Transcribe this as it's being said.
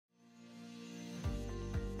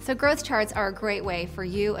So growth charts are a great way for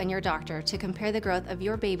you and your doctor to compare the growth of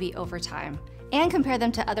your baby over time and compare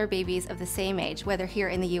them to other babies of the same age, whether here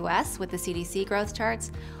in the US with the CDC growth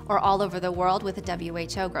charts or all over the world with the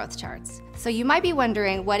WHO growth charts. So you might be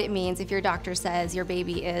wondering what it means if your doctor says your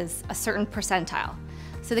baby is a certain percentile.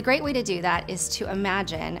 So the great way to do that is to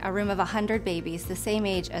imagine a room of 100 babies the same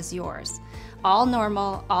age as yours, all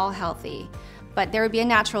normal, all healthy, but there would be a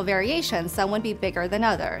natural variation. Some would be bigger than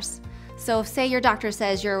others. So say your doctor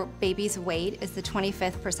says your baby's weight is the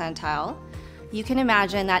 25th percentile, you can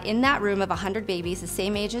imagine that in that room of 100 babies the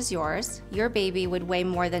same age as yours, your baby would weigh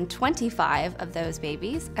more than 25 of those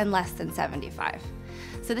babies and less than 75.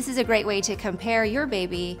 So this is a great way to compare your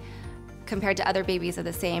baby compared to other babies of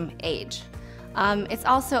the same age. It's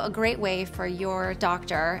also a great way for your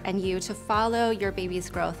doctor and you to follow your baby's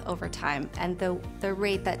growth over time and the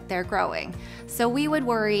rate that they're growing. So we would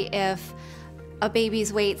worry if a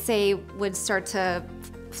baby's weight, say, would start to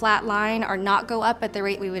flatline or not go up at the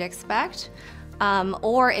rate we would expect,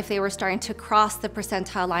 or if they were starting to cross the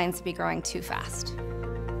percentile lines to be growing too fast.